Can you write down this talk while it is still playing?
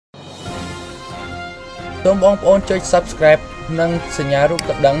សូមបងប្អូនចុច Subscribe និងសញ្ញារូប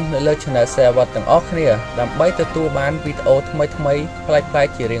កណ្ដឹងនៅលើ Channel សេវ៉ាត់ទាំងអស់គ្នាដើម្បីទទួលបានវីដេអូថ្មីៗប្លែក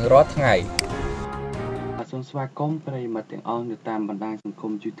ៗជារៀងរាល់ថ្ងៃសូមស្វាគមន៍ប្រិយមិត្តទាំងអស់នៅតាមបណ្ដាញសង្គ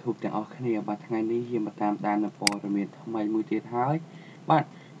ម YouTube ទាំងអស់គ្នាបាទថ្ងៃនេះយើងមកតាមដាននូវព័ត៌មានថ្មីមួយទៀតហើយបាទ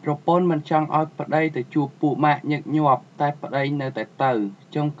ប្រពន្ធមិនចង់ឲ្យប្តីទៅជួបពួកម៉ាក់ញឹកញាប់តែប្តីនៅតែទៅ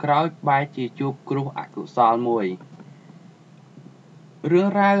ចុងក្រោយបែរជាជួបគ្រោះអកុសលមួយរឿង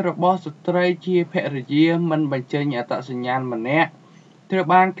រ៉ាវរបស់ស្ត្រីជាភរិយាមិនបញ្ចេញអត្តសញ្ញាណម្នាក់ត្រូវ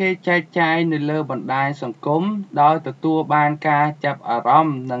បានគេចែកចាយនៅលើបណ្ដាញសង្គមដោយទទួលបានការចាប់អារម្ម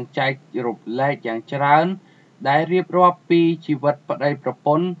ណ៍និងចែករំលែកយ៉ាងច្រើនដែលរៀបរាប់ពីជីវិតប្តីប្រព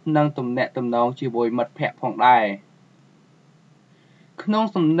ន្ធនិងទំនាក់ទំនងជាមួយមិត្តភ័ក្តិផងដែរក្នុង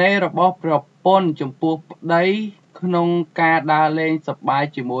សំណេររបស់ប្រពន្ធចំពោះប្តីក្នុងការដើរលេងសប្បាយ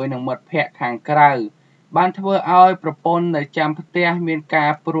ជាមួយនឹងមិត្តភ័ក្តិខាងក្រៅបានធ្វើឲ្យប្រពន្ធនៅចាំផ្ទះមានកា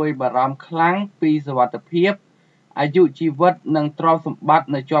រព្រួយបារម្ភខ្លាំងពីសុវត្ថិភាពអាយុជីវិតនិងទ្រព្យសម្បត្តិ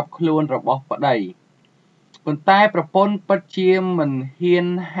នៅជាប់ខ្លួនរបស់ប្តីប៉ុន្តែប្រពន្ធពិតជាមិនហ៊ាន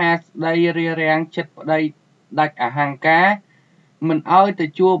ហាស្ដីរារាំងចិត្តប្តីដាច់អហង្ការមិនឲ្យទៅ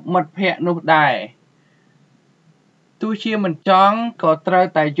ជួបមិត្តភ័ក្តិនោះដែរទោះជាមិនចង់ក៏ត្រូវ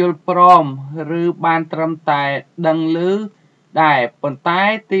តែយល់ព្រមឬបានត្រឹមតែដឹងឮដែរប៉ុន្តែ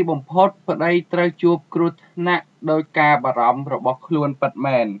ទីបំផុតប្តីត្រូវជួបគ្រោះថ្នាក់ដោយការបារម្ភរបស់ខ្លួនពិត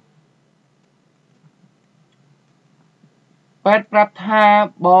មែនពេទ្យប្រាប់ថា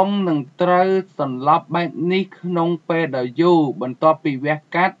បងនឹងត្រូវសន្លប់បែបនេះក្នុងពេលដ៏យូរបន្ទាប់ពីវះ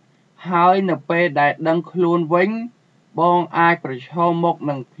កាត់ហើយនៅពេលដែលដឹងខ្លួនវិញបងអាចប្រឈមមុខ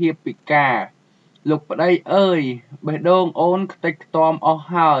នឹងភាពពិការលោកប្តីអើយបេះដូងអូនខ្ទេចខ្ទាំអស់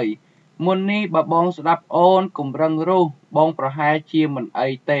ហើយមុននេះបើបងស្ដាប់អូនគំរឹងរូសបងប្រហែលជាមិនអី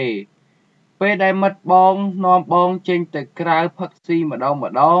ទេពេលដែលមិត្តបងនាំបងចេញទៅក្រៅផឹកស៊ីម្ដ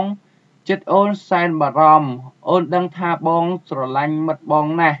ងចិត្តអូនសែនបារម្ភអូនដឹងថាបងស្រឡាញ់មិត្តបង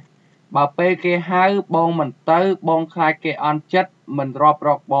ណាស់បើពេលគេហៅបងមិនទៅបងខ្លាចគេអន់ចិត្តមិនរាប់រ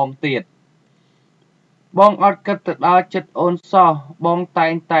កបងទៀតបងអត់គិតទៅដល់ចិត្តអូនសោះបងតែ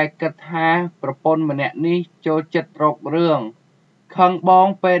ងតែគិតថាប្រពន្ធម្នាក់នេះចូលចិត្តរករឿងខឹងបង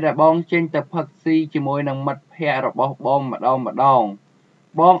ពេលដែលបងចេញទៅផឹកស៊ីជាមួយនឹងមិត្តភ័ក្តិរបស់បងម្ដង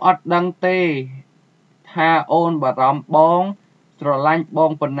បងអត់ដឹងទេថាអូនបារម្ភបងស្រឡាញ់ប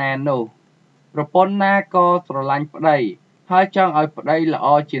ងប៉ុណ្ណានោះប្រពន្ធណាក៏ស្រឡាញ់ប្តីហើយចង់ឲ្យប្តីល្អ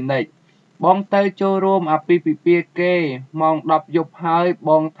ជានិច្ចបងទៅចូលរួមអាពាហ៍ពិពាហ៍គេម៉ោង 10 យប់ហើយ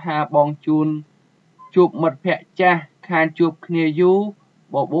បងថាបងជួបមិត្តភ័ក្តិចាស់ខានជួបគ្នាយូរ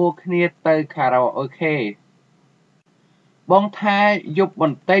បបួលគ្នាទៅខារ៉ាអូខេបងថាយប់ប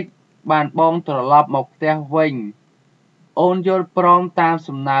ន្តិចបានបងត្រឡប់មកផ្ទះវិញអូនយល់ព្រមតាម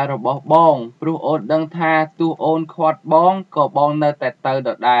សំណើរបស់បងព្រោះអូនដឹងថាទោះអូនខាត់បងក៏បងនៅតែទៅដ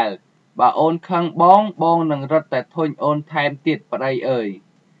ដែលបើអូនខឹងបងនឹងរត់តែធុញអូនថែមទៀតប្តីអើយ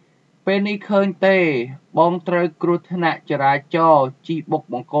ពេលនេះឃើញទេបងត្រូវគ្រោះថ្នាក់ចរាចរណ៍ជិះបុក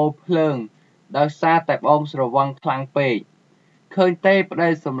បង្គោលភ្លើងដោយសារតែបងស្រវឹងខ្លាំងពេកឃើញទេប្តី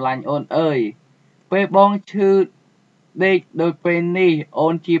សម្លាញ់អូនអើយពេលបងឈឺដេកដោយពេលនេះអូ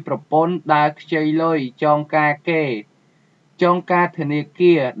នជាប្រពន្ធដើរខ្ចីលុយចងការធនា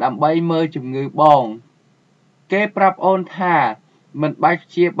គារដើម្បីមើលជំងឺបងគេប្រាប់អូនថាមិនបាច់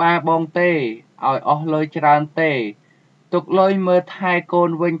ព្យាបាលបងទេឲ្យអស់លុយច្រើនទេទុកលុយមើលថែកូន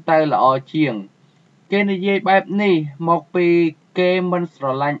វិញទៅល្អជាងគេនិយាយបែបនេះមកពីគេមិនស្រ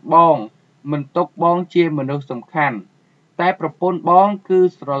ឡាញ់បងមិនទុកបងជាមនុស្សសំខាន់តែប្រពន្ធបងគឺ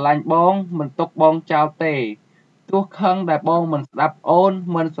ស្រឡាញ់បងមិនទុកបងចោលទេទោះខឹងដែលបងមិនស្ដាប់អូន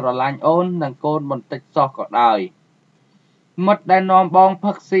មិនស្រឡាញ់អូននិងកូនបន្តិចសោះក៏ដោយមិត្តដែលនាំបង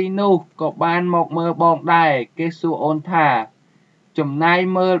ផឹកស៊ីនោះក៏បានមកមើលបងដែរគេសួរអូនថាចំណាយ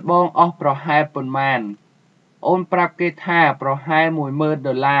មើលបងអស់ប្រហែលប៉ុន្មានអូនប្រាប់គេថាប្រហែល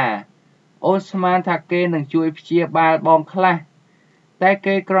$10,000អូនស្មានថាគេនឹងជួយព្យាបាលបងខ្លះតែ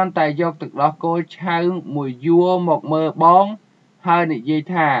គេគ្រាន់តែយកទឹកដោះគោឆៅមួយយួរមកមើលបងហើយនិយាយ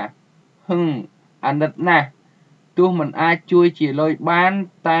ថាអាណិតណាស់ទោះមិនអាចជួយជាលុយបាន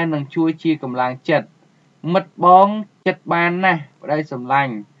តែនឹងជួយជាកម្លាំងចិត្តមិត្តបងចិត្តបានណាស់ប្តីសម្លា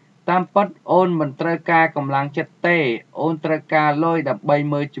ញ់តាមពិតអូនមិនត្រូវការកម្លាំងចិត្តទេអូនត្រូវការលុយដើម្បី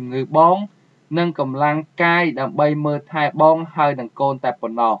មើលជំងឺបងនិងកម្លាំងកាយដើម្បីមើលថែបងហើយនឹងកូនតែប៉ុ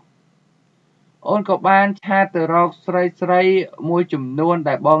ណ្ណោះអូនក៏បានឆាតទៅរកស្រីមួយចំនួន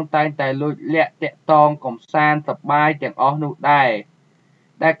ដែលបងតែងតែលួចលាក់តាក់តងកំសាន្តសប្បាយទាំងអស់នោះដែរ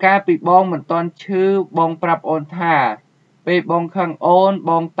ដែលកាលពីបងមិនទាន់ឈឺបងប្រាប់អូនថាពេលបងខឹងអូន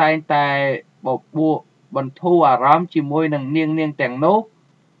បងតែងតែបបួលបន្ធូរអារម្មណ៍ជាមួយនឹងនាងទាំងនោះ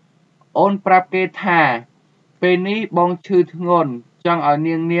អូនប្រាប់គេថាពេលនេះបងឈឺធ្ងន់ ចង់ឲ្យ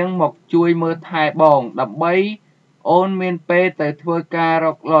នាងមកជួយមើលថែបងដើម្បីអូនមានពេលទៅធ្វើការរ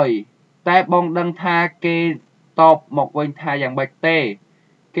កលុយតែបងដឹងថាគេតបមកវិញថាយ៉ាងម៉េចទេ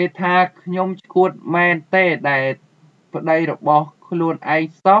គេថាខ្ញុំឈួតមែនទេដែលប្តីរបស់ខ្លួនឯង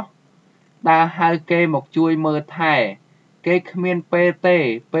សោះដើរហៅគេមកជួយមើលថែគេគ្មានពេលទេ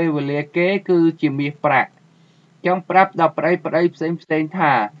ពេលវេលាគេគឺជាមាសប្រាក់ចង់ប្រាប់ដល់ប្តីផ្សេង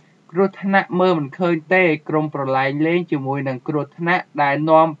ថាគ្រោះថ្នាក់មើលមិនឃើញទេក្រុមប្រឡែងលេងជាមួយនឹងគ្រោះថ្នាក់ដែល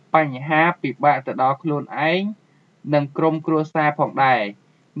នាំបញ្ហាពិបាកទៅដល់ខ្លួនឯងនិងក្រុមគ្រួសារផងដែរ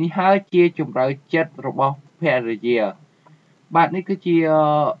នេះហើយជាជំរឿចិត្តរបស់ភរិយាបាទនេះគឺជា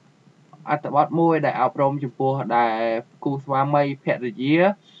អត្ថបទមួយដែលអប់រំចំពោះដែលគូស្វាមីភរិយា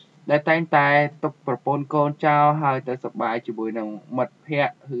ដែលតែងតែទុកប្រពន្ធកូនចោលហើយទៅសប្បាយជាមួយនឹងមិត្តភ័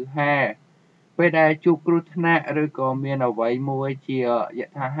ក្តិហឺហាពេលដែលជួបគ្រោះថ្នាក់ឬក៏មានអ្វីមួយជាយ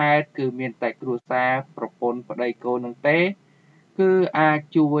ថាហេតុគឺមានតែគ្រួសារប្រពន្ធប្តីកូននឹងទេគឺអាច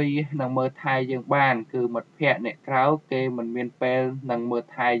ជួយនឹងមើលថែយើងបានគឺមិត្តភ័ក្តិអ្នកក្រៅគេមិនមានពេលនឹងមើល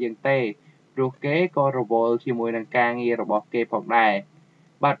ថែយើងទេព្រោះគេក៏រវល់ជាមួយនឹងការងាររបស់គេផងដែរ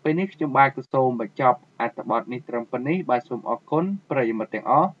បាទពេលនេះខ្ញុំបាទក៏សូមបញ្ចប់អត្ថបទនេះត្រឹមប៉ុណ្នេះបាទសូមអរគុណប្រិយមិត្តទាំង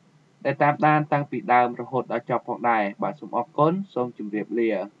អស់ដែលតាមដានតាំងពីដើមរហូតដល់ចប់ផងដែរបាទសូមអរគុណសូមជម្រាប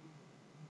លា